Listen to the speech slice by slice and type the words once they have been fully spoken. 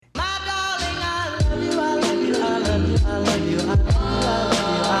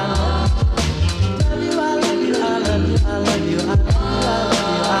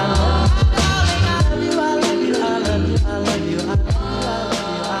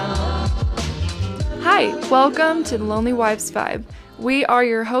Hi, welcome to the Lonely Wives Vibe. We are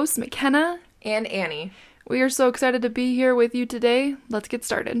your hosts, McKenna and Annie. We are so excited to be here with you today. Let's get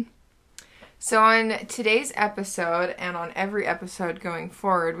started. So on today's episode, and on every episode going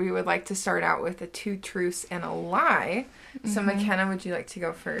forward, we would like to start out with a 2 truths and a lie. So McKenna, would you like to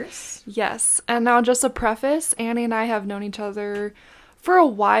go first? Yes, and now just a preface, Annie and I have known each other for a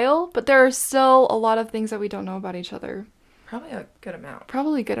while, but there are still a lot of things that we don't know about each other. Probably a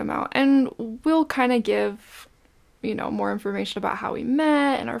good amount. And we'll kind of give, more information about how we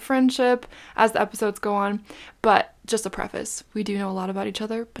met and our friendship as the episodes go on. But just a preface, we do know a lot about each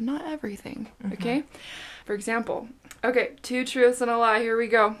other, but not everything, okay? For example, 2 truths and a lie, here we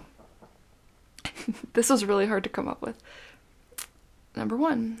go. This was really hard to come up with. Number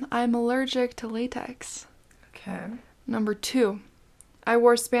 1, I'm allergic to latex. Okay. Number 2, I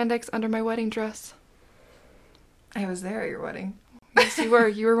wore spandex under my wedding dress. I was there at your wedding. Yes, you were.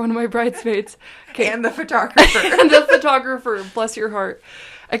 You were one of my bridesmaids. Okay. And the photographer. Bless your heart.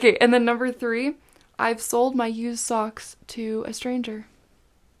 Okay, and then number 3, I've sold my used socks to a stranger.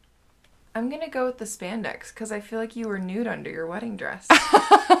 I'm going to go with the spandex, because I feel like you were nude under your wedding dress.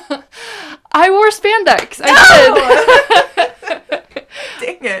 I wore spandex. I did.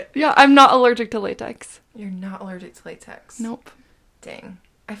 Dang it. Yeah, I'm not allergic to latex. You're not allergic to latex? Nope. Dang.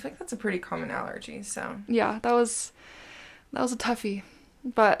 I feel like that's a pretty common allergy, so. Yeah, that was a toughie.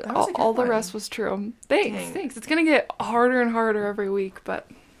 But all the rest was true. Thanks. It's going to get harder and harder every week, but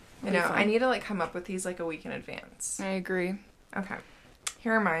I need to come up with these a week in advance. I agree. Okay.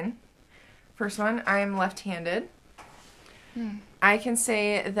 Here are mine. First one, I'm left-handed. I can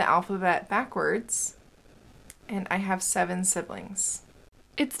say the alphabet backwards, and I have 7 siblings.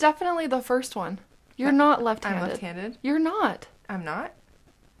 It's definitely the first one. You're not left-handed. I'm left-handed? You're not. I'm not?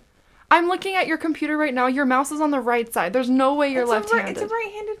 I'm looking at your computer right now. Your mouse is on the right side. There's no way you're left-handed. It's a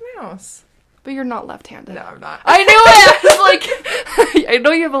right-handed mouse. But you're not left-handed. No, I'm not. I knew it! I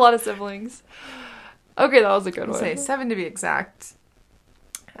know you have a lot of siblings. Okay, that was a good one. Say 7 to be exact.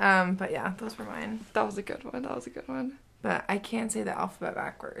 But yeah, those were mine. That was a good one. But I can't say the alphabet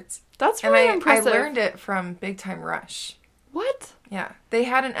backwards. That's really impressive. I learned it from Big Time Rush. What? Yeah. They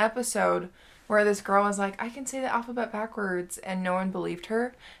had an episode where this girl was like, I can say the alphabet backwards, and no one believed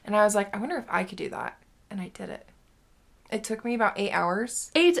her. And I was like, I wonder if I could do that. And I did it. It took me about 8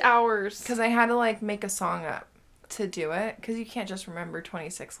 hours. 8 hours? Because I had to, make a song up to do it. Because you can't just remember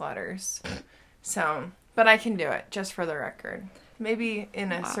 26 letters. So, but I can do it, just for the record. Maybe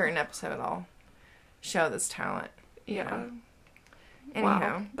in a certain episode I'll show this talent. Yeah. Anyhow.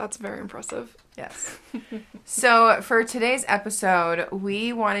 Wow, that's very impressive. Yes. So, for today's episode,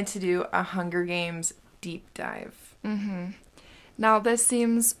 we wanted to do a Hunger Games deep dive. Now, this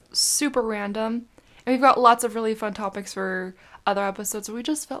seems super random, and we've got lots of really fun topics for other episodes, so we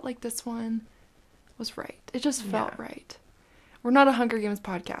just felt like this one was right. It just felt right. We're not a Hunger Games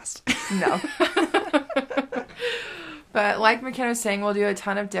podcast. No. But like McKenna was saying, we'll do a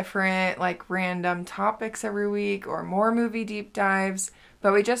ton of different, random topics every week or more movie deep dives.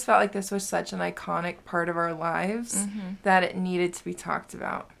 But we just felt like this was such an iconic part of our lives that it needed to be talked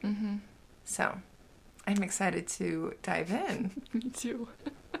about. So, I'm excited to dive in. Me too.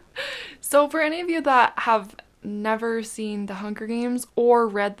 So, for any of you that have never seen The Hunger Games or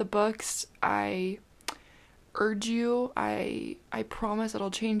read the books, I urge you, I promise it'll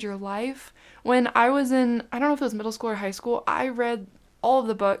change your life. When I was in, I don't know if it was middle school or high school, I read all of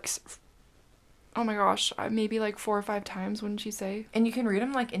the books. Oh my gosh, maybe 4 or 5 times, wouldn't you say? And you can read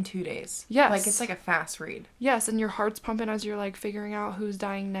them in 2 days. Yes. It's a fast read. Yes, and your heart's pumping as you're figuring out who's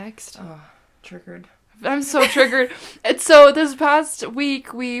dying next. Oh, triggered. I'm so triggered. And so this past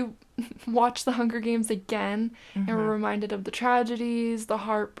week we watched The Hunger Games again, and we're reminded of the tragedies, the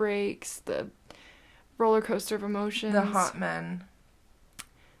heartbreaks, the roller coaster of emotions. The hot men.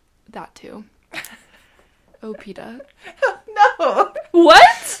 That too. Oh, Peeta. No.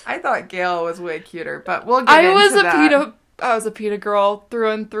 What? I thought Gale was way cuter, but we'll get into that. I was a Peeta girl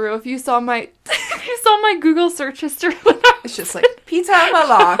through and through. If you saw my Google search history, it's just Peeta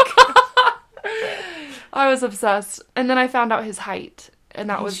Malak. I was obsessed. And then I found out his height, and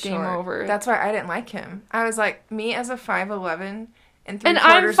that was short. Game over. That's why I didn't like him. I was like, me as a 5'11" and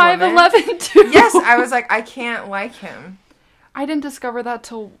I'm 5'11" too. Yes, I was like, I can't like him. I didn't discover that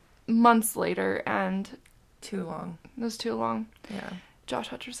till months later, and too long. It was too long. Yeah. Josh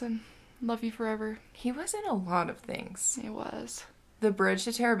Hutcherson, love you forever. He was in a lot of things. He was. The Bridge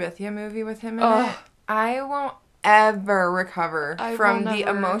to Terabithia movie with him in it. I won't ever recover from the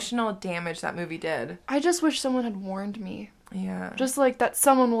emotional damage that movie did. I just wish someone had warned me. Yeah. Just that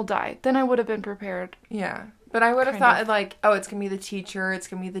someone will die. Then I would have been prepared. Yeah. But I would have thought, it's going to be the teacher, it's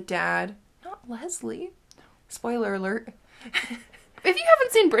going to be the dad. not Leslie. Spoiler alert. If you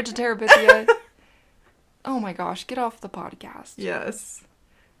haven't seen Bridge of Terabithia, oh my gosh, get off the podcast. Yes.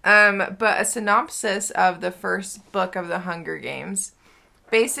 But a synopsis of the first book of the Hunger Games.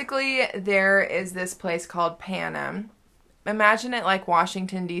 Basically, there is this place called Panem. Imagine it like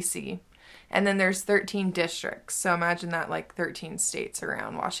Washington, D.C. And then there's 13 districts. So imagine that like 13 states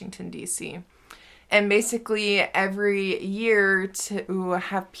around Washington, D.C. And basically every year to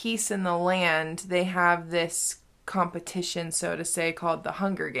have peace in the land, they have this competition, so to say, called the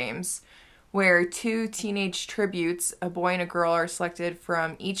Hunger Games, where 2 teenage tributes, a boy and a girl, are selected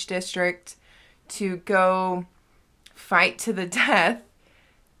from each district to go fight to the death.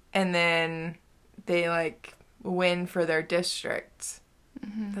 And then they like win for their district.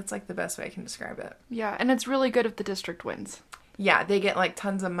 Mm-hmm. That's like the best way I can describe it. Yeah, and it's really good if the district wins. Yeah, they get like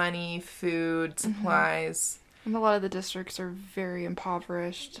tons of money, food, supplies. And a lot of the districts are very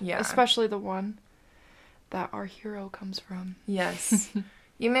impoverished. Yeah. Especially the one that our hero comes from. Yes.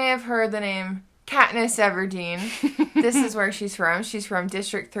 You may have heard the name Katniss Everdeen. This is where she's from. She's from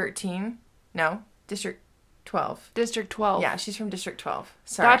District 13. No, District 12. District 12. Yeah, she's from District 12.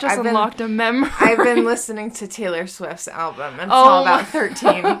 Sorry. That just unlocked a memory. I've been listening to Taylor Swift's album, and it's all about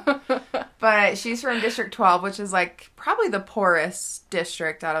 13. But she's from District 12, which is like probably the poorest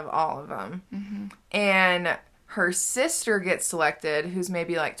district out of all of them. Mm-hmm. And her sister gets selected, who's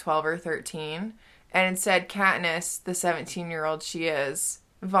maybe like 12 or 13. And instead, Katniss, the 17-year-old she is,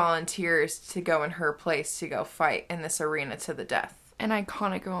 volunteers to go in her place to go fight in this arena to the death. An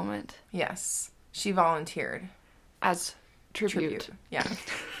iconic moment. Yes. She volunteered. As tribute. Yeah.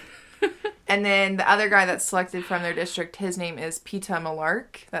 And then the other guy that's selected from their district, his name is Peeta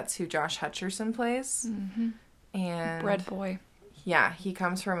Malark. That's who Josh Hutcherson plays. Mm-hmm. And Bread boy. Yeah, he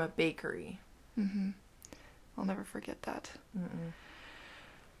comes from a bakery. Mm-hmm. I'll never forget that. Mm-mm.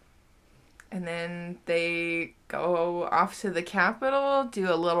 And then they go off to the Capitol,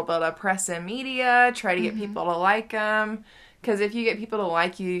 do a little bit of press and media, try to get people to like them. Because if you get people to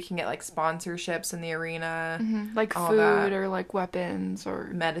like you, you can get, like, sponsorships in the arena. Mm-hmm. Like food or, like, weapons or...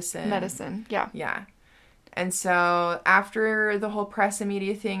 Medicine. Yeah. Yeah. And so after the whole press and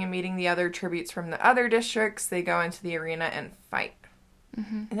media thing and meeting the other tributes from the other districts, they go into the arena and fight.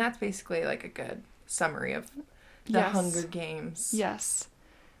 Mm-hmm. And that's basically, like, a good summary of the Hunger Games. Yes.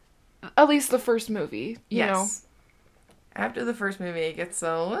 At least the first movie, you know. After the first movie, it gets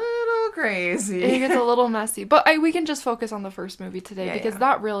a little crazy. It gets a little messy. But we can just focus on the first movie today because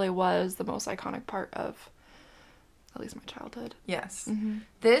that really was the most iconic part of, at least my childhood. Yes. Mm-hmm.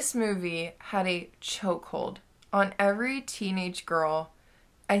 This movie had a chokehold on every teenage girl,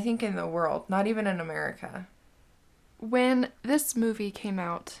 I think, in the world. Not even in America. When this movie came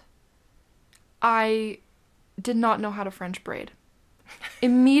out, I did not know how to French braid.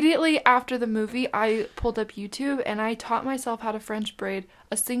 Immediately after the movie, I pulled up YouTube and I taught myself how to French braid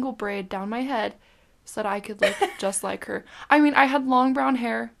a single braid down my head so that I could look just like her. I mean, I had long brown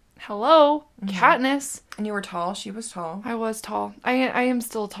hair. Hello, Katniss. And you were tall. She was tall. I was tall. I am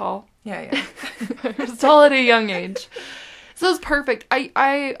still tall. Yeah. I was tall at a young age. So it was perfect.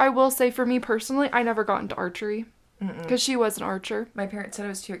 I will say, for me personally, I never got into archery because she was an archer. My parents said it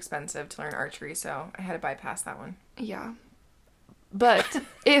was too expensive to learn archery, so I had to bypass that one. Yeah. But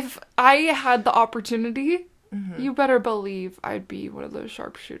if I had the opportunity, you better believe I'd be one of those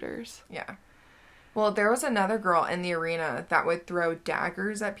sharpshooters. Yeah. Well, there was another girl in the arena that would throw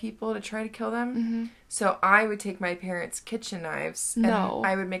daggers at people to try to kill them. Mm-hmm. So I would take my parents' kitchen knives and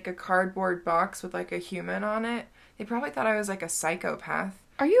I would make a cardboard box with like a human on it. They probably thought I was like a psychopath.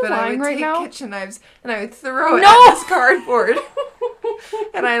 Are you lying right now? I would take kitchen knives and I would throw it at this cardboard.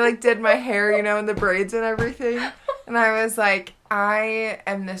 And I like did my hair, you know, and the braids and everything. And I was like, I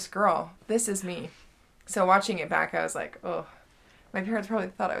am this girl. This is me. So watching it back, I was like, oh. My parents probably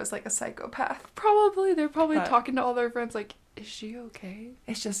thought I was like a psychopath. Probably. They're probably talking to all their friends like, is she okay?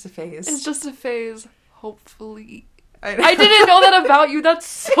 It's just a phase. It's just a phase. Hopefully. I didn't know that about you. That's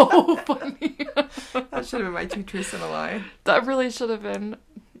so funny. That should have been my 2 truths and a lie. That really should have been.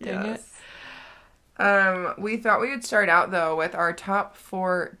 Dang it. We thought we would start out, though, with our top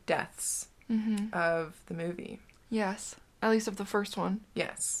 4 deaths of the movie. Yes. At least of the first one.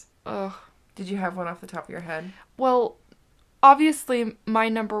 Yes. Ugh. Did you have one off the top of your head? Well, obviously my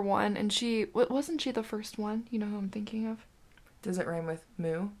number 1, and wasn't she the first one? You know who I'm thinking of? Does it rhyme with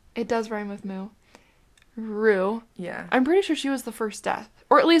moo? It does rhyme with moo. Rue. Yeah. I'm pretty sure she was the first death.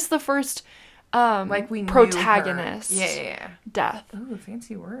 Or at least the first like we protagonist. Yeah. Death. Ooh,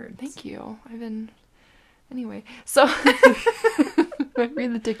 fancy words. Thank you. Anyway, so I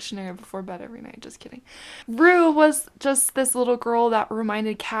read the dictionary before bed every night. Just kidding. Rue was just this little girl that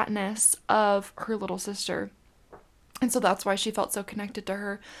reminded Katniss of her little sister. And so that's why she felt so connected to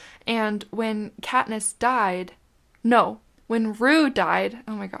her. And when Katniss died... No, when Rue died...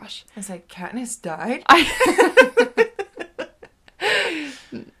 Oh my gosh. I was like, Katniss died?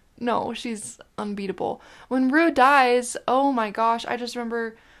 No, she's unbeatable. When Rue dies, oh my gosh, I just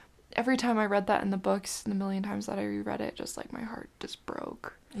remember every time I read that in the books, and the million times that I reread it, just like my heart just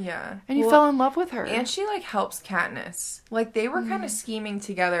broke. Yeah. And you fell in love with her. And she like helps Katniss. Like they were kind of scheming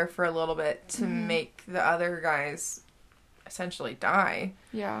together for a little bit to make the other guys essentially die.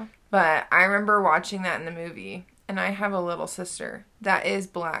 Yeah. But I remember watching that in the movie, and I have a little sister that is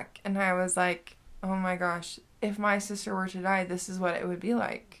black, and I was like, oh my gosh, if my sister were to die, this is what it would be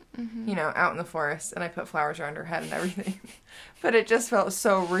like. You know, out in the forest, and I put flowers around her head and everything. But it just felt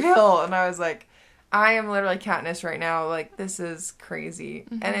so real, and I was like, I am literally Katniss right now. Like, this is crazy.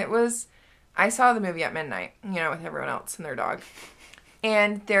 And it was, I saw the movie at midnight, you know, with everyone else and their dog.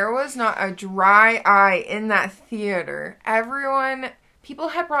 And there was not a dry eye in that theater. People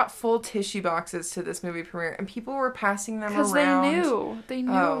had brought full tissue boxes to this movie premiere, and people were passing them around. Because they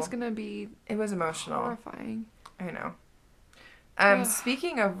knew it was going to be... It was emotional. Horrifying. I know.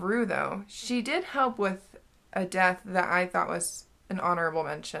 Speaking of Rue, though, she did help with a death that I thought was an honorable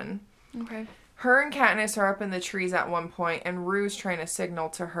mention. Okay. Her and Katniss are up in the trees at one point, and Rue's trying to signal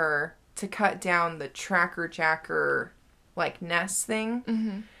to her to cut down the tracker jacker, like, nest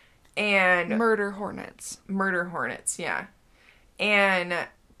thing. And... Murder hornets, yeah. And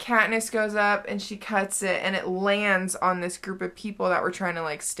Katniss goes up, and she cuts it, and it lands on this group of people that were trying to,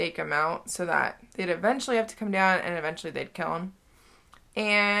 like, stake him out so that they'd eventually have to come down, and eventually they'd kill him.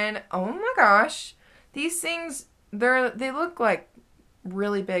 And, oh my gosh, these things, they look like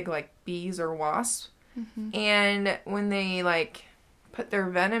really big, like bees or wasps. And when they, like, put their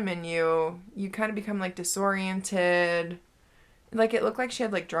venom in you, you kind of become, like, disoriented. Like, it looked like she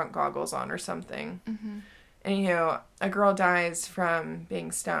had, like, drunk goggles on or something. And, you know, a girl dies from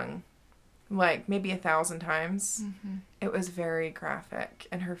being stung, like, maybe 1,000 times. It was very graphic.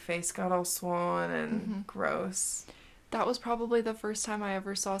 And her face got all swollen and gross. That was probably the first time I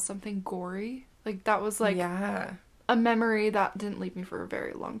ever saw something gory. Like, that was, like, yeah, a memory that didn't leave me for a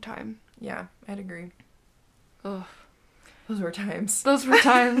very long time. Yeah, I'd agree. Ugh. Those were times.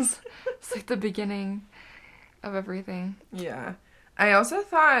 It's like the beginning of everything. Yeah. I also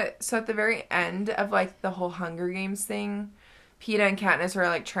thought, so at the very end of, like, the whole Hunger Games thing, Peeta and Katniss were,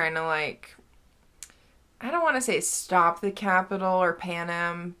 like, trying to, like, I don't want to say stop the Capitol or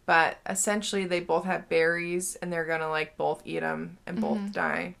Panem, but essentially they both have berries, and they're gonna, like, both eat them and both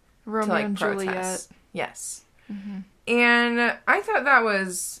die. Romeo and Juliet. Yes. And I thought that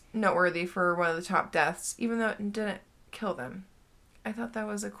was noteworthy for one of the top deaths, even though it didn't kill them. I thought that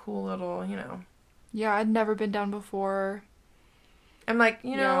was a cool little, you know. Yeah, I'd never been down before. I'm like,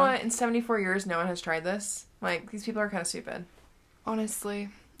 you know what? In 74 years, no one has tried this. Like, these people are kind of stupid. Honestly.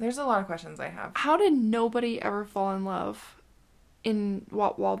 There's a lot of questions I have. How did nobody ever fall in love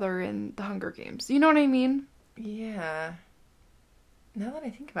while they're in the Hunger Games? You know what I mean? Yeah. Now that I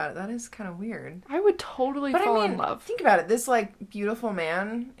think about it, that is kind of weird. I would totally fall in love. Think about it. This, like, beautiful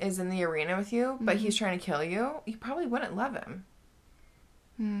man is in the arena with you, but he's trying to kill you. You probably wouldn't love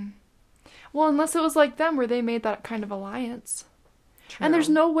him. Well, unless it was like them, where they made that kind of alliance. True. And there's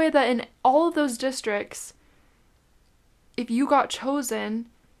no way that in all of those districts, if you got chosen,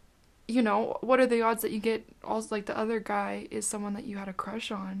 you know, what are the odds that you get, also, like, the other guy is someone that you had a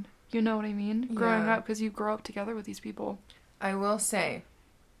crush on? You know what I mean? Growing up, because you grow up together with these people. I will say,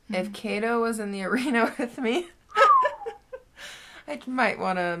 if Kato was in the arena with me, I might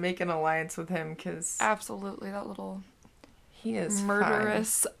want to make an alliance with him, because... Absolutely, that little... He is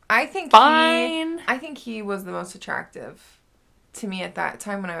murderous. Fun. I think he was the most attractive to me at that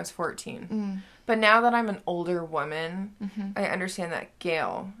time when I was 14. But now that I'm an older woman, I understand that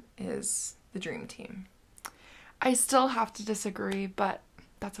Gale is the dream team. I still have to disagree, but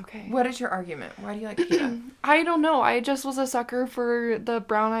that's okay. What is your argument? Why do you like Peeta? I don't know. I just was a sucker for the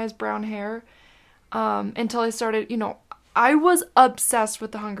brown eyes, brown hair, until I started, you know, I was obsessed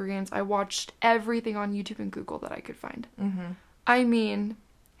with the Hunger Games. I watched everything on YouTube and Google that I could find. I mean,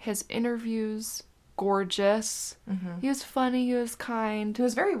 his interviews, gorgeous. He was funny. He was kind. He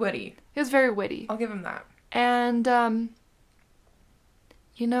was very witty. I'll give him that. And,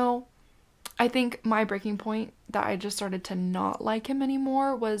 you know, I think my breaking point that I just started to not like him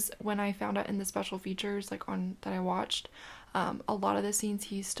anymore was when I found out in the special features, like, that I watched, a lot of the scenes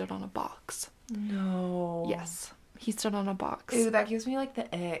he stood on a box. No. Yes. He stood on a box. Ew, that gives me, like, the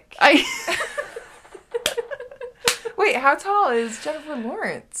ick. Wait, Wait, how tall is Jennifer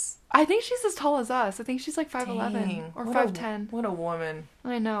Lawrence? I think she's as tall as us. I think she's like 5'11" Dang, or what 5'10". What a woman.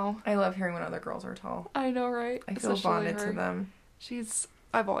 I know. I love hearing when other girls are tall. I know, right? I feel bonded to them.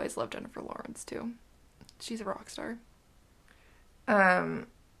 I've always loved Jennifer Lawrence, too. She's a rock star.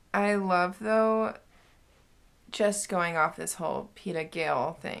 I love, though, just going off this whole Peeta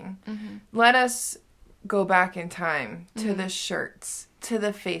Gale thing. Mm-hmm. Let us go back in time to the shirts, to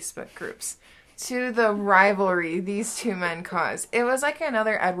the Facebook groups, to the rivalry these two men caused. It was like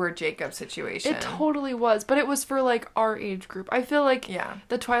another Edward Jacob situation. It totally was, but it was for, like, our age group. I feel like yeah.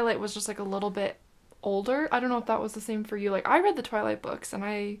 the Twilight was just, like, a little bit older. I don't know if that was the same for you. Like, I read the Twilight books, and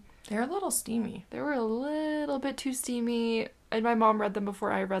they're a little steamy. They were a little bit too steamy, and my mom read them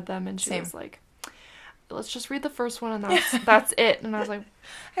before I read them, and she was like, let's just read the first one, and that's it. And I was like...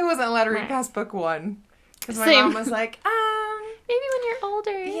 I wasn't allowed to read past book 1. Because my mom was like, maybe when you're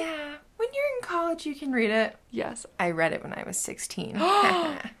older. Yeah. When you're in college, you can read it. Yes. I read it when I was 16.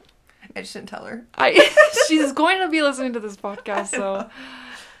 I shouldn't tell her. She's going to be listening to this podcast, so...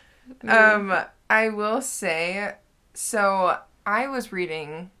 I will say, so I was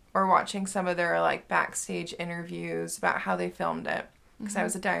reading or watching some of their, like, backstage interviews about how they filmed it, because I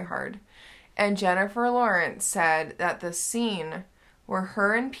was a diehard. And Jennifer Lawrence said that the scene where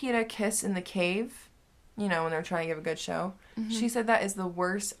her and Peeta kiss in the cave, you know, when they're trying to give a good show, she said that is the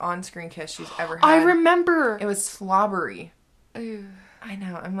worst on-screen kiss she's ever had. I remember! It was slobbery. Ew. I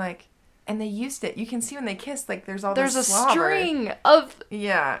know, I'm like... And they used it. You can see when they kiss, like, there's a slobber. String of...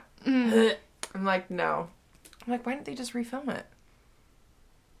 Yeah. I'm like, no. I'm like, why didn't they just refilm it?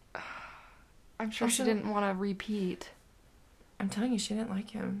 I'm sure she didn't want to repeat. I'm telling you, she didn't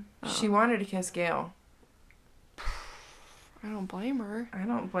like him. Oh. She wanted to kiss Gale. I don't blame her. I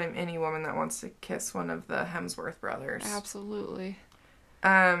don't blame any woman that wants to kiss one of the Hemsworth brothers. Absolutely.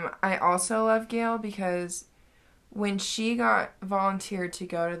 I also love Gale because when she got volunteered to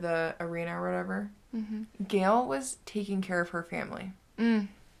go to the arena or whatever, Gale was taking care of her family.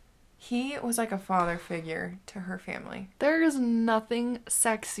 He was like a father figure to her family. There is nothing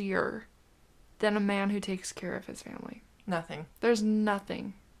sexier than a man who takes care of his family. Nothing. There's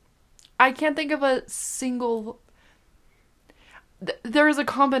nothing. I can't think of a single... There is a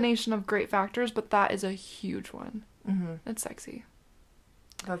combination of great factors, but that is a huge one. It's sexy.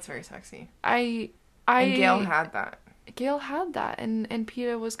 That's very sexy. And Gale had that. Gale had that, and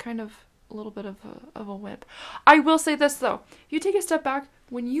Peeta was kind of a little bit of a wimp. I will say this, though. If you take a step back,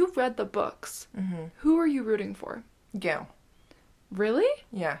 when you read the books, who are you rooting for? Gale. Really?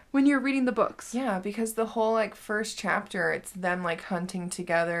 Yeah. When you're reading the books? Yeah, because the whole, like, first chapter, it's them, like, hunting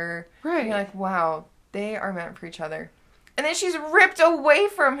together. Right. And you're like, wow, they are meant for each other. And then she's ripped away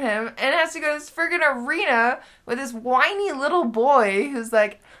from him and has to go to this friggin' arena with this whiny little boy who's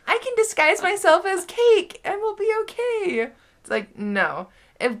like, I can disguise myself as Cake and we'll be okay. It's like, no.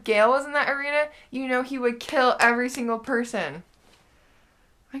 If Gale was in that arena, you know he would kill every single person.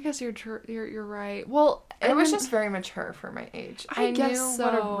 I guess you're right. Well, it was just very mature for my age. I guess knew so.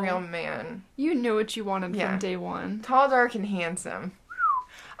 What a real man. You knew what you wanted from day one. Tall, dark, and handsome.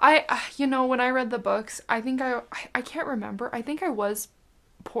 When I read the books, I think I can't remember. I think I was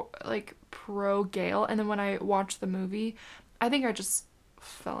pro Gale, and then when I watched the movie, I think I just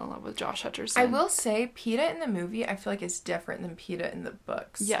fell in love with Josh Hutcherson. I will say, Peeta in the movie, I feel like is different than Peeta in the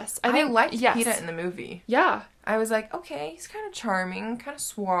books. Yes. I liked Peeta in the movie. Yeah. I was like, okay, he's kind of charming, kind of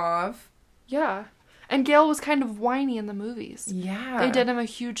suave. Yeah. And Gale was kind of whiny in the movies. Yeah. They did him a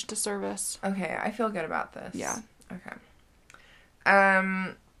huge disservice. Okay, I feel good about this. Yeah. Okay.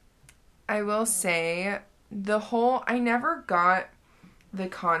 I will say, I never got the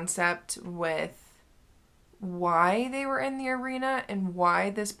concept with why they were in the arena and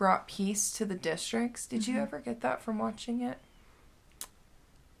why this brought peace to the districts. Did you ever get that from watching it?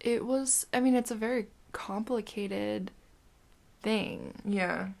 It's a very complicated thing.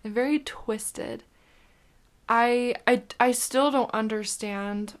 Yeah. Very twisted. I still don't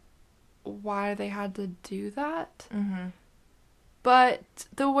understand why they had to do that. But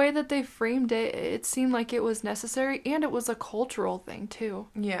the way that they framed it, it seemed like it was necessary, and it was a cultural thing, too.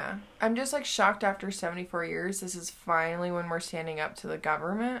 Yeah. I'm just, shocked after 74 years, this is finally when we're standing up to the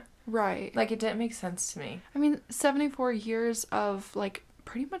government. Right. It didn't make sense to me. 74 years of,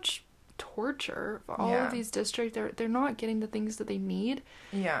 pretty much torture. All of these districts, they're not getting the things that they need.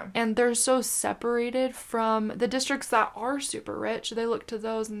 Yeah. And they're so separated from the districts that are super rich. They look to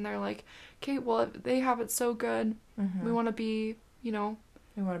those, and they're like, okay, well, if they have it so good, we want to be... we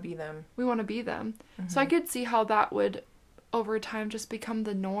want to be them. We want to be them. So I could see how that would, over time, just become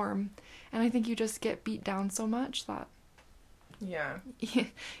the norm. And I think you just get beat down so much that... Yeah.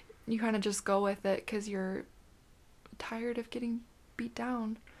 You kind of just go with it because you're tired of getting beat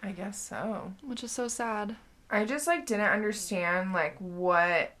down. I guess so. Which is so sad. I just, like, didn't understand, like,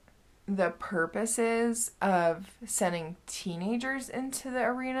 what the purpose is of sending teenagers into the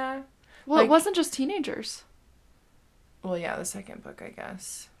arena. Well, like, it wasn't just teenagers. Well, yeah, the second book, I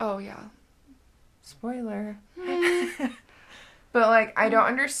guess. Oh, yeah. Spoiler. But, like, I don't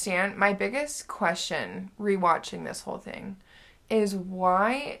understand. My biggest question, rewatching this whole thing, is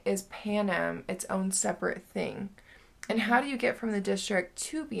why is Pan Am its own separate thing? And how do you get from the district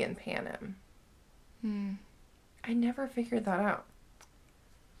to be in Pan Am? I never figured that out.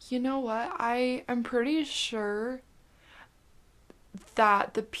 You know what? I am pretty sure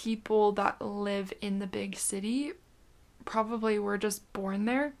that the people that live in the big city probably were just born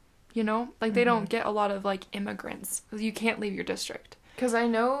there, you know? Like, they don't get a lot of, like, immigrants. Because you can't leave your district. Because I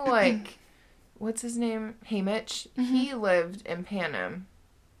know, like, what's his name? Haymitch. He lived in Pan Am.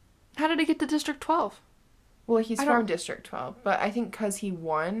 How did he get to District 12? Well, he's from District 12. But I think because he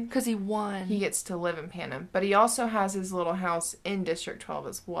won. Because he won. He gets to live in Pan Am. But he also has his little house in District 12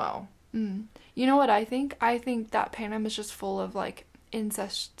 as well. You know what I think? I think that Pan Am is just full of, like,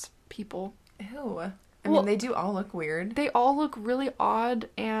 incest people. Ew. I mean, they do all look weird. They all look really odd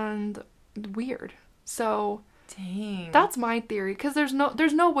and weird. So, dang. That's my theory. Because there's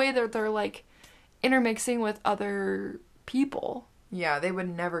no way that they're, like, intermixing with other people. Yeah, they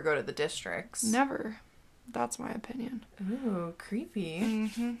would never go to the districts. Never. That's my opinion. Ooh, creepy.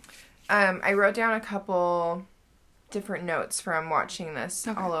 I wrote down a couple different notes from watching this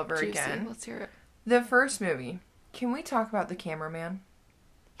all over again. Let's hear it. The first movie. Can we talk about the cameraman?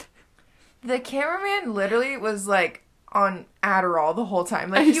 The cameraman literally was, like, on Adderall the whole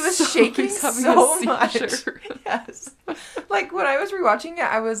time. Like, he was shaking so much. Yes. Like, when I was rewatching it,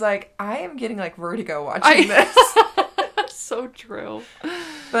 I was like, I am getting, like, vertigo watching this. So true.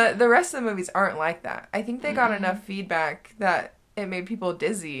 But the rest of the movies aren't like that. I think they got enough feedback that it made people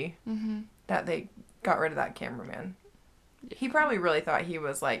dizzy that they got rid of that cameraman. He probably really thought he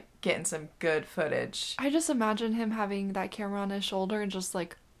was, like, getting some good footage. I just imagine him having that camera on his shoulder and just,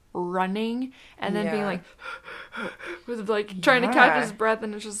 like, running and then being, like, with, like, trying to catch his breath,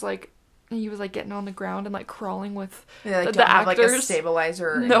 and it's just, like, he was, like, getting on the ground and, like, crawling with they, like, the don't have, actors. Like, a stabilizer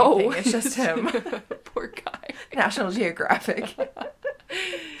or anything. It's just him. Poor guy. National Geographic.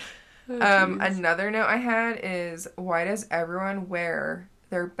 Another note I had is, why does everyone wear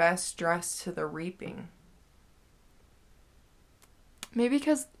their best dress to the reaping? Maybe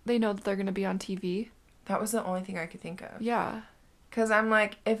because they know that they're going to be on TV. That was the only thing I could think of. Yeah. Because I'm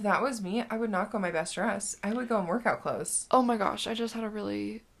like, if that was me, I would not go in my best dress. I would go in workout clothes. Oh my gosh, I just had a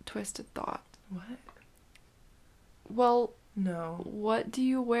really twisted thought. What? Well, no. What do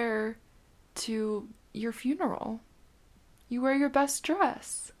you wear to your funeral? You wear your best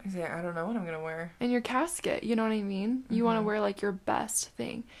dress. Yeah, I don't know what I'm going to wear. And your casket, you know what I mean? You want to wear, like, your best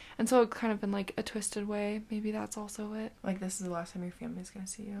thing. And so it kind of in, like, a twisted way. Maybe that's also it. Like, this is the last time your family's going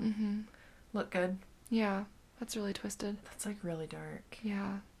to see you. Look good. Yeah, that's really twisted. That's, like, really dark.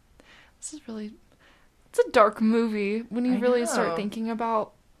 Yeah. It's a dark movie when you really start thinking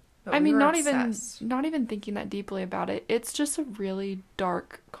about... But not even thinking that deeply about it. It's just a really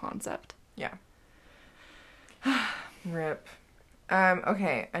dark concept. Yeah. Rip.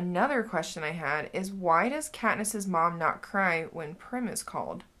 Okay, another question I had is, why does Katniss's mom not cry when Prim is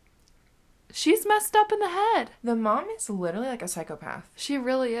called? She's messed up in the head. The mom is literally like a psychopath. She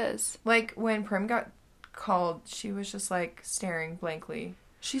really is. Like, when Prim got called, she was just, like, staring blankly.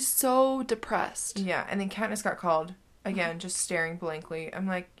 She's so depressed. Yeah, and then Katniss got called, again, just staring blankly. I'm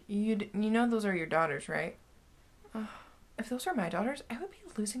like, you know those are your daughters, right? If those were my daughters, I would be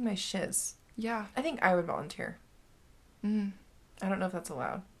losing my shiz. Yeah. I think I would volunteer. I don't know if that's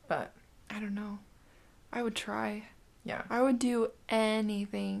allowed, but... I don't know. I would try. Yeah. I would do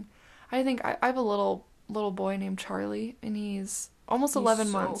anything. I think I have a little boy named Charlie, and he's almost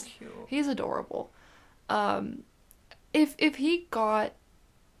 11 months. Cute. He's adorable. If he got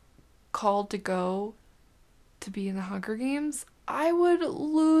called to go to be in the Hunger Games, I would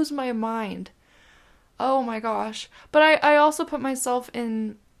lose my mind. Oh my gosh. But I also put myself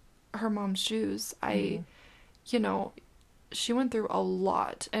in her mom's shoes. You know, she went through a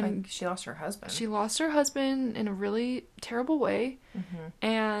lot. And like, she lost her husband. She lost her husband in a really terrible way.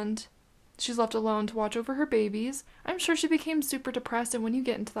 And she's left alone to watch over her babies. I'm sure she became super depressed. And when you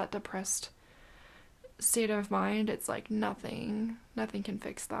get into that depressed state of mind, it's like nothing can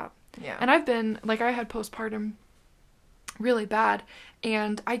fix that. Yeah. And I've been, like, I had postpartum really bad.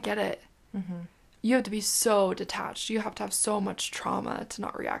 And I get it. You have to be so detached. You have to have so much trauma to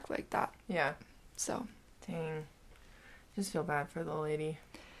not react like that. Yeah. So. Dang. Just feel bad for the lady.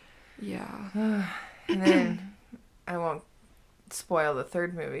 Yeah. And then I won't spoil the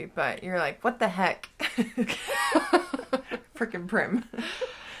third movie, but you're like, what the heck? Freaking prim.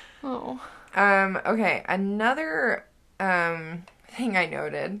 Oh. Okay, another thing I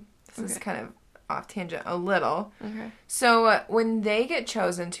noted. This is kind of off tangent a little. Okay. So when they get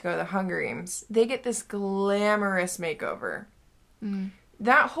chosen to go to the Hunger Games, they get this glamorous makeover.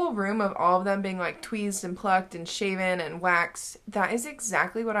 That whole room of all of them being like tweezed and plucked and shaven and waxed, that is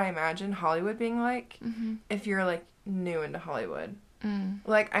exactly what I imagine Hollywood being like if you're like new into Hollywood.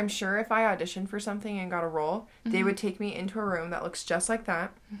 Like, I'm sure if I auditioned for something and got a role, they would take me into a room that looks just like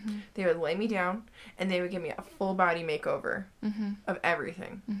that. They would lay me down, and they would give me a full body makeover of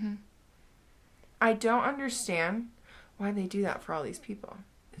everything. I don't understand why they do that for all these people.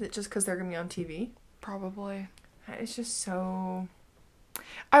 Is it just because they're going to be on TV? Probably. It's just so...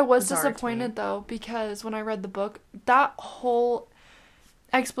 I was disappointed, though, because when I read the book, that whole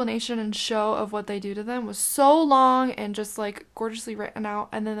explanation and show of what they do to them was so long and just, like, gorgeously written out.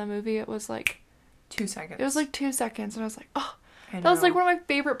 And then the movie, it was, like... 2 seconds. It was, like, 2 seconds. And I was like, oh, that was, like, one of my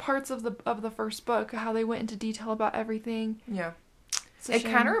favorite parts of the first book, how they went into detail about everything. Yeah. It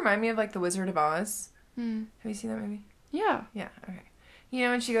kind of reminded me of, like, The Wizard of Oz. Have you seen that movie? Yeah. Yeah, okay. You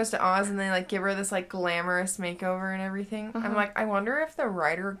know, when she goes to Oz and they, like, give her this, like, glamorous makeover and everything? I'm like, I wonder if the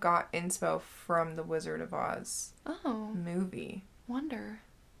writer got inspo from The Wizard of Oz movie. Wonder.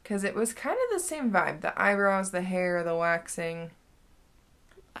 Because it was kind of the same vibe. The eyebrows, the hair, the waxing.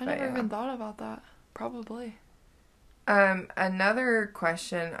 I never even thought about that. Probably. Another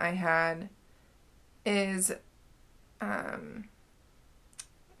question I had is,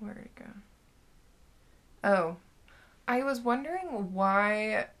 where did it go? Oh, I was wondering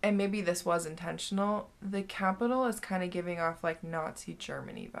why, and maybe this was intentional, the Capitol is kind of giving off, like, Nazi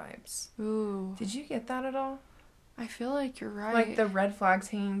Germany vibes. Ooh. Did you get that at all? I feel like you're right. Like, the red flags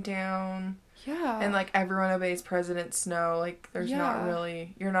hanging down. Yeah. And, like, everyone obeys President Snow. Like, there's not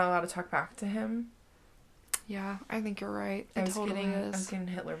really... You're not allowed to talk back to him. Yeah, I think you're right. I was getting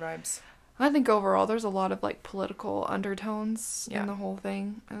Hitler vibes. I think overall there's a lot of, like, political undertones in the whole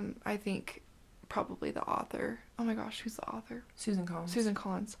thing. And I think probably the author... Oh my gosh, who's the author? Susan Collins. Susan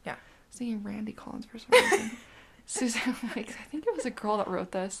Collins. Yeah. I was thinking Randy Collins for some reason. Susan, like, I think it was a girl that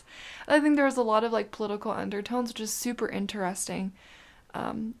wrote this. I think there was a lot of, like, political undertones, which is super interesting.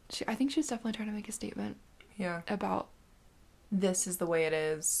 I think she's definitely trying to make a statement. Yeah. About... This is the way it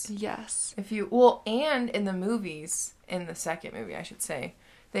is. Yes. And in the movies, in the second movie, I should say,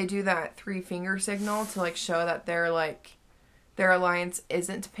 they do that 3-finger signal to, like, show that they're, like, their alliance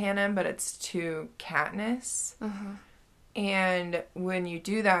isn't to Panem, but it's to Katniss. And when you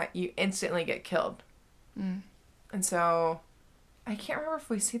do that, you instantly get killed. And so, I can't remember if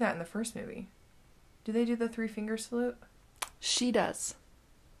we see that in the first movie. Do they do the 3-finger salute? She does.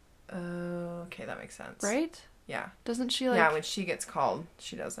 Oh, okay, that makes sense. Right? Yeah. Doesn't she, like... Yeah, when she gets called,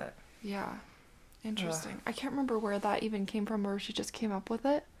 she does it. Yeah. Interesting. I can't remember where that even came from, or she just came up with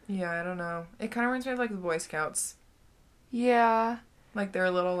it. Yeah, I don't know. It kind of reminds me of, like, the Boy Scouts. Yeah. Like, they're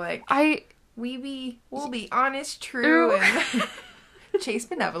a little, like... We'll be honest, true, and chase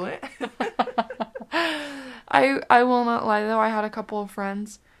benevolent. I will not lie, though. I had a couple of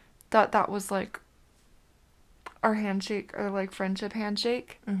friends that was, like, our handshake, or, like, friendship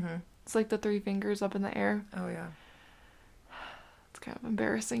handshake. It's, like, the 3 fingers up in the air. Oh, yeah. It's kind of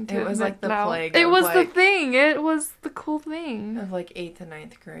embarrassing to It was, like, the plague. It was the thing. It was the cool thing. Of, like, 8th and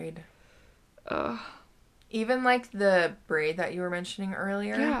 9th grade. Ugh. Even, like, the braid that you were mentioning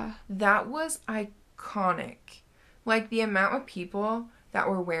earlier. Yeah. That was iconic. Like, the amount of people that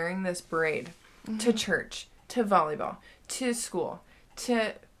were wearing this braid to church, to volleyball, to school,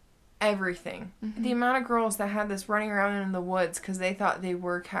 to everything. The amount of girls that had this running around in the woods because they thought they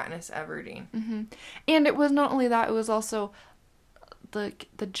were Katniss Everdeen. And it was not only that, it was also the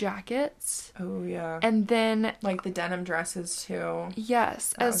jackets. Oh, yeah. And then... Like, the denim dresses, too.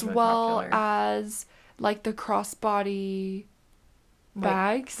 Yes, as well as, like, the crossbody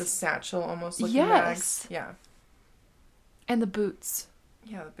bags. The satchel almost looking bags. Yeah. And the boots.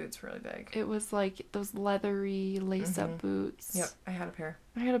 Yeah, the boots were really big. It was like those leathery lace-up boots. Yep, I had a pair.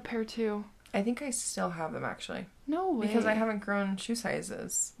 I had a pair too. I think I still have them, actually. No way. Because I haven't grown shoe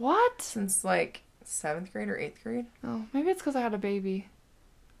sizes. What? Since, like, 7th grade or 8th grade. Oh, maybe it's because I had a baby.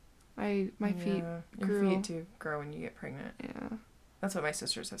 My feet grew. Your feet do grow when you get pregnant. Yeah. That's what my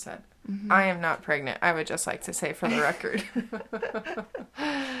sisters have said. I am not pregnant. I would just like to say for the record.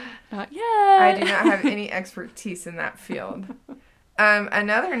 Not yet. I do not have any expertise in that field.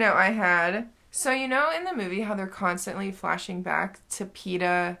 Another note I had So, you know in the movie how they're constantly flashing back to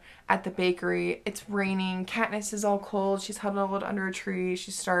Peeta at the bakery? It's raining. Katniss is all cold. She's huddled under a tree.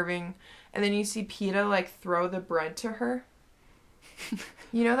 She's starving. And then you see Peeta, like, throw the bread to her.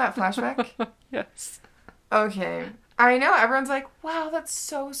 You know that flashback? Yes. Okay. I know. Everyone's like, wow, that's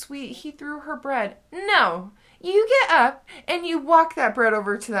so sweet. He threw her bread. No. You get up and you walk that bread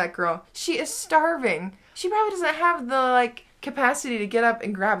over to that girl. She is starving. She probably doesn't have the, like, capacity to get up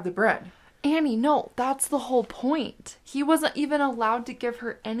and grab the bread. Annie, no, that's the whole point. He wasn't even allowed to give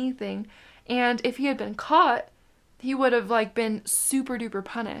her anything. And if he had been caught, he would have, like, been super duper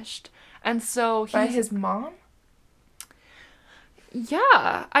punished. And so By his mom?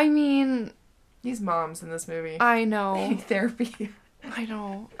 Yeah, I mean... These moms in this movie. I know. They need therapy. I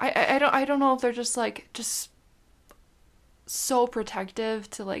know. I don't know if they're just, like, just so protective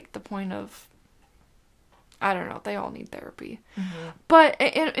to, like, the point of... I don't know. They all need therapy. Mm-hmm. But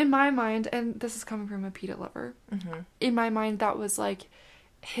in my mind, and this is coming from a Peeta lover, mm-hmm. in my mind that was like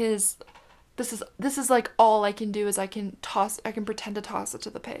his. This is like all I can do is I can pretend to toss it to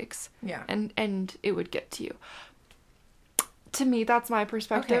the pigs. Yeah. And it would get to you. To me, that's my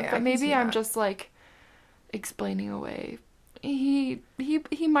perspective. Okay, but maybe I'm just like explaining away. He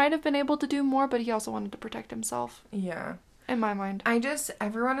might have been able to do more, but he also wanted to protect himself. Yeah. In my mind.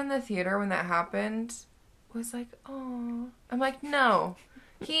 Everyone in the theater when that happened was like, oh. I'm like, no.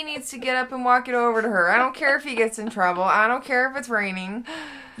 He needs to get up and walk it over to her. I don't care if he gets in trouble. I don't care if it's raining.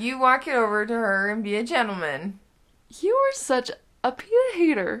 You walk it over to her and be a gentleman. You are such a Peeta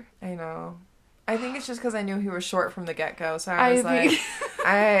hater. I know. I think it's just because I knew he was short from the get-go, so I was like,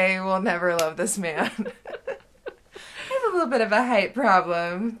 I will never love this man. I have a little bit of a height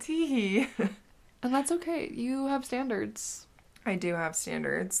problem. Tee. And that's okay. You have standards. I do have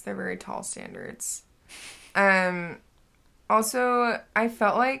standards. They're very tall standards. Also, I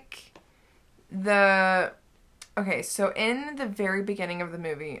felt like okay, so in the very beginning of the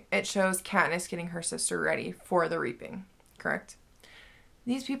movie, it shows Katniss getting her sister ready for the reaping, correct?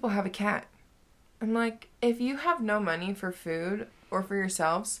 These people have a cat. I'm like, if you have no money for food or for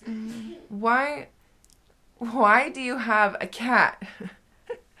yourselves, mm-hmm. why do you have a cat?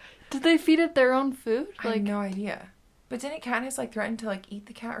 Did they feed it their own food? I have no idea. But didn't Katniss, like, threaten to, like, eat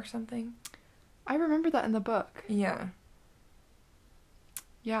the cat or something? I remember that in the book. Yeah.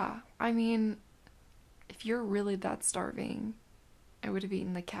 Yeah. I mean, if you're really that starving, I would have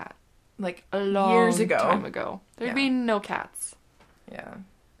eaten the cat. Like, a long years ago. time ago. There'd be no cats. Yeah.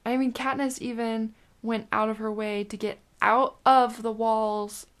 I mean, Katniss even went out of her way to get out of the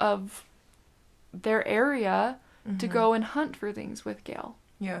walls of their area mm-hmm. to go and hunt for things with Gale.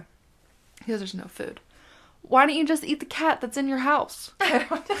 Yeah. Because there's no food. Why don't you just eat the cat that's in your house? I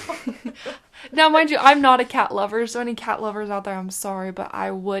don't know. Now, mind you, I'm not a cat lover, so any cat lovers out there, I'm sorry, but I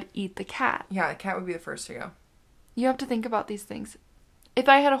would eat the cat. Yeah, the cat would be the first to go. You have to think about these things. If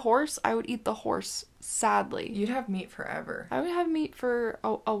I had a horse, I would eat the horse, sadly. You'd have meat forever. I would have meat for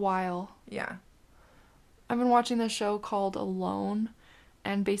a while. Yeah. I've been watching this show called Alone,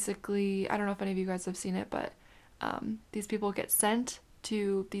 and basically, I don't know if any of you guys have seen it, but these people get sent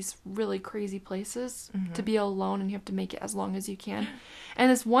to these really crazy places mm-hmm. to be alone, and you have to make it as long as you can. And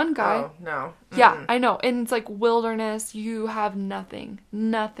this one guy... Oh, no. Mm-mm. Yeah, I know. And it's like wilderness. You have nothing.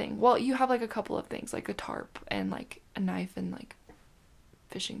 Nothing. Well, you have like a couple of things, like a tarp and like a knife and like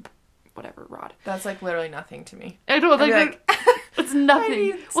fishing, whatever, rod. That's like literally nothing to me. I know, like it's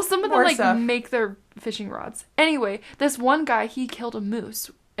nothing. Well, some of them like stuff. make their fishing rods. Anyway, this one guy, he killed a moose.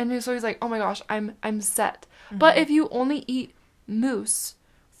 And so he's like, oh my gosh, I'm set. Mm-hmm. But if you only eat moose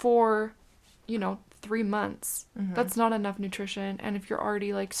for, 3 months, mm-hmm. that's not enough nutrition. And if you're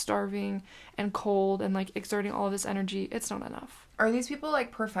already like starving and cold and like exerting all of this energy, it's not enough. Are these people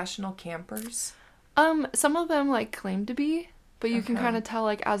like professional campers? Some of them like claim to be, but you can kind of tell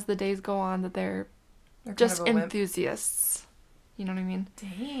like as the days go on that they're just kind of enthusiasts. You know what I mean?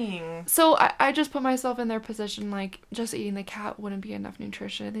 Dang. So I just put myself in their position, like just eating the cat wouldn't be enough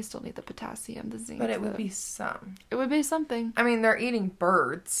nutrition. They still need the potassium, the zinc. But it would be some. It would be something. I mean, they're eating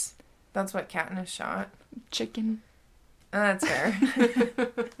birds. That's what Katniss shot. Chicken. That's fair.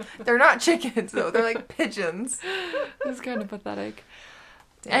 They're not chickens, though. They're like pigeons. It's kind of pathetic.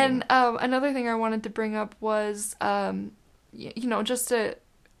 Dang. And another thing I wanted to bring up was, just to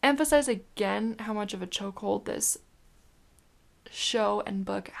emphasize again how much of a chokehold this show and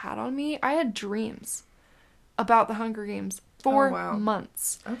book had on me. I had dreams about the Hunger Games for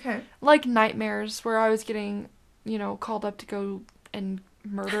months. Okay. Like nightmares where I was getting, called up to go and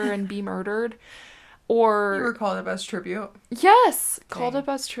murder and be murdered. Or you were called up as tribute? Yes! Dang. Called up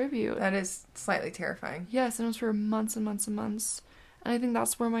as tribute. That is slightly terrifying. Yes, and it was for months and months and months. And I think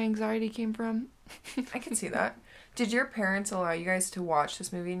that's where my anxiety came from. I can see that. Did your parents allow you guys to watch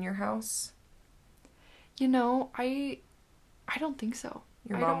this movie in your house? You know, I don't think so.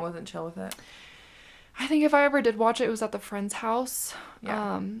 Your mom wasn't chill with it? I think if I ever did watch it, it was at the friend's house.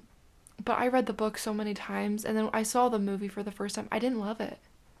 Yeah. But I read the book so many times, and then I saw the movie for the first time. I didn't love it.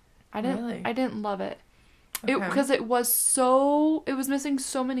 Really? I didn't love it. Okay. Because it was missing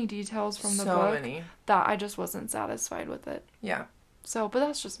so many details from the book that I just wasn't satisfied with it. Yeah. So, but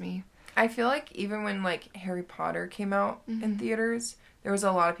that's just me. I feel like even when, like, Harry Potter came out in theaters, there was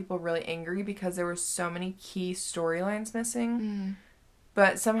a lot of people really angry because there were so many key storylines missing. Mm.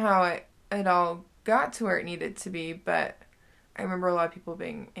 But somehow it all got to where it needed to be, but I remember a lot of people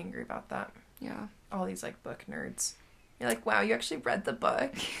being angry about that. Yeah. All these, like, book nerds. You're like, wow, you actually read the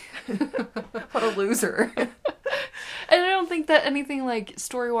book? What a loser. And I don't think that anything, like,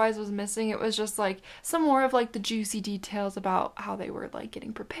 story-wise was missing. It was just, like, some more of, like, the juicy details about how they were, like,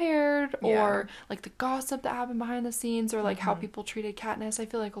 getting prepared or, like, the gossip that happened behind the scenes or, like, how people treated Katniss. I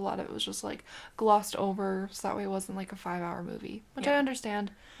feel like a lot of it was just, like, glossed over so that way it wasn't, like, a 5-hour movie, which I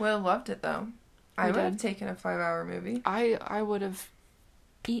understand. Will loved it, though. I would have taken a 5-hour movie. I would have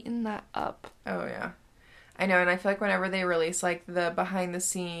eaten that up. Oh, yeah. I know, and I feel like whenever they release, like, the behind the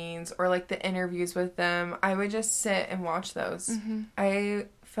scenes or, like, the interviews with them, I would just sit and watch those. Mm-hmm. I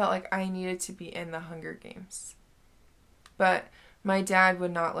felt like I needed to be in the Hunger Games. But my dad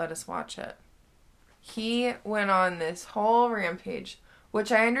would not let us watch it. He went on this whole rampage,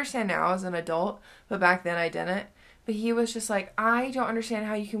 which I understand now as an adult, but back then I didn't. But he was just like, I don't understand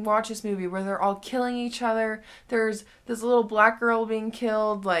how you can watch this movie where they're all killing each other. There's this little black girl being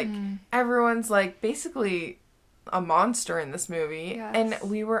killed. Like, everyone's, like, basically a monster in this movie. Yes. And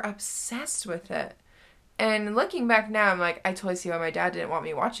we were obsessed with it. And looking back now, I'm like, I totally see why my dad didn't want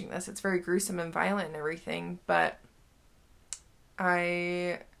me watching this. It's very gruesome and violent and everything. But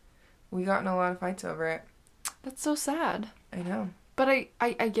we got in a lot of fights over it. That's so sad. I know. But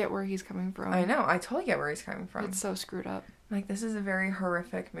I get where he's coming from. I know. I totally get where he's coming from. It's so screwed up. Like, this is a very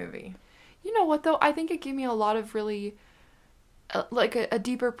horrific movie. You know what, though? I think it gave me a lot of really, like, a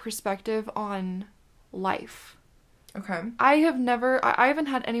deeper perspective on life. Okay. I haven't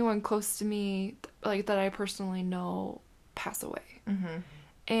had anyone close to me, like, that I personally know pass away. Mm-hmm.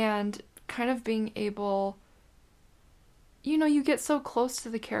 And kind of being able, you know, you get so close to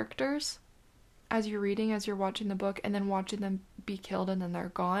the characters as you're reading, as you're watching the book, and then watching them be killed and then they're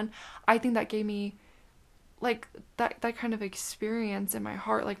gone. I think that gave me, like, that kind of experience in my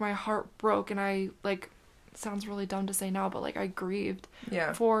heart. Like, my heart broke, and I, like, sounds really dumb to say now, but, like, I grieved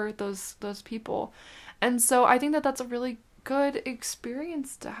for those people. And so I think that that's a really good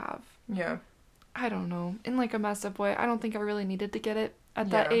experience to have. Yeah. I don't know. In, like, a messed up way. I don't think I really needed to get it at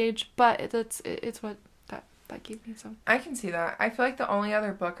that age, but it's what that gave me. So I can see that. I feel like the only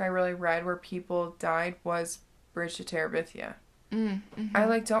other book I really read where people died was Bridge to Terabithia. Mm-hmm. I,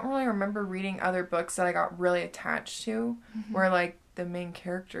 like, don't really remember reading other books that I got really attached to where, like, the main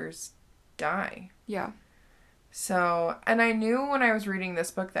characters die. Yeah. So, and I knew when I was reading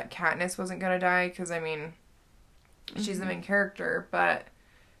this book that Katniss wasn't going to die because, I mean, she's the main character, but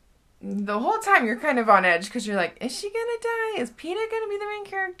the whole time you're kind of on edge because you're like, is she going to die? Is Peeta going to be the main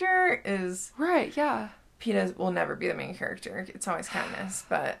character? Right, yeah. Peeta will never be the main character. It's always Katniss,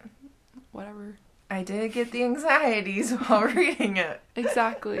 but whatever. I did get the anxieties while reading it.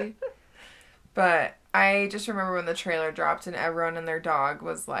 Exactly. But I just remember when the trailer dropped and everyone and their dog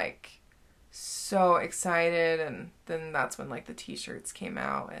was, like, so excited, and then that's when, like, the t-shirts came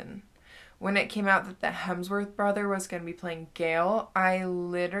out, and when it came out that the Hemsworth brother was going to be playing Gale, I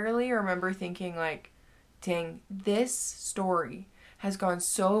literally remember thinking, like, dang, this story has gone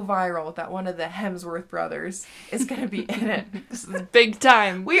so viral that one of the Hemsworth brothers is going to be in it. This is big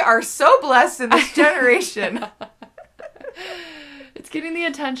time. We are so blessed in this generation. It's getting the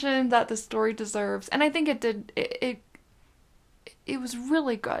attention that the story deserves. And I think it did. It was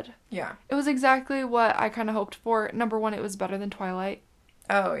really good. Yeah. It was exactly what I kind of hoped for. Number one, it was better than Twilight.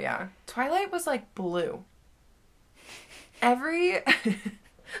 Oh, yeah. Twilight was, like, blue.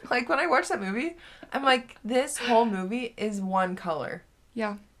 Like, when I watched that movie, I'm like, this whole movie is one color.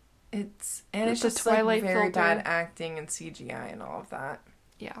 Yeah. It's just, Twilight, like, very bad acting and CGI and all of that.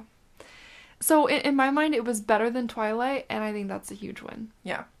 Yeah. So, in my mind, it was better than Twilight, and I think that's a huge win.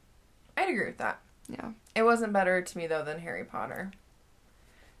 Yeah. I'd agree with that. Yeah. It wasn't better to me, though, than Harry Potter.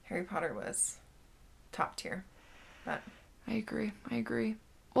 Harry Potter was top tier. But I agree.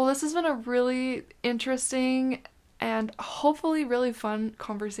 Well, this has been a really interesting and hopefully really fun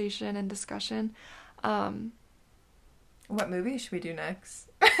conversation and discussion. What movie should we do next?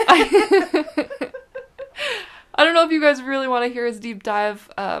 I don't know if you guys really want to hear us deep dive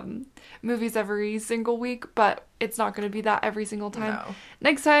movies every single week, but it's not going to be that every single time. No.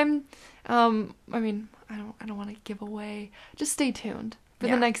 Next time, I mean, I don't want to give away. Just stay tuned for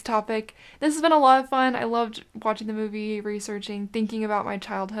the next topic. This has been a lot of fun. I loved watching the movie, researching, thinking about my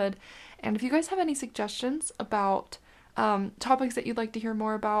childhood. And if you guys have any suggestions about topics that you'd like to hear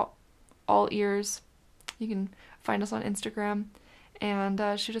more about, all ears, you can find us on Instagram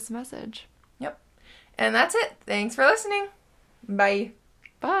and shoot us a message. Yep. And that's it. Thanks for listening. Bye.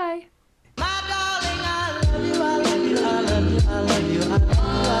 Bye. My darling, I love you, I love you, I love you, I love you, I love you.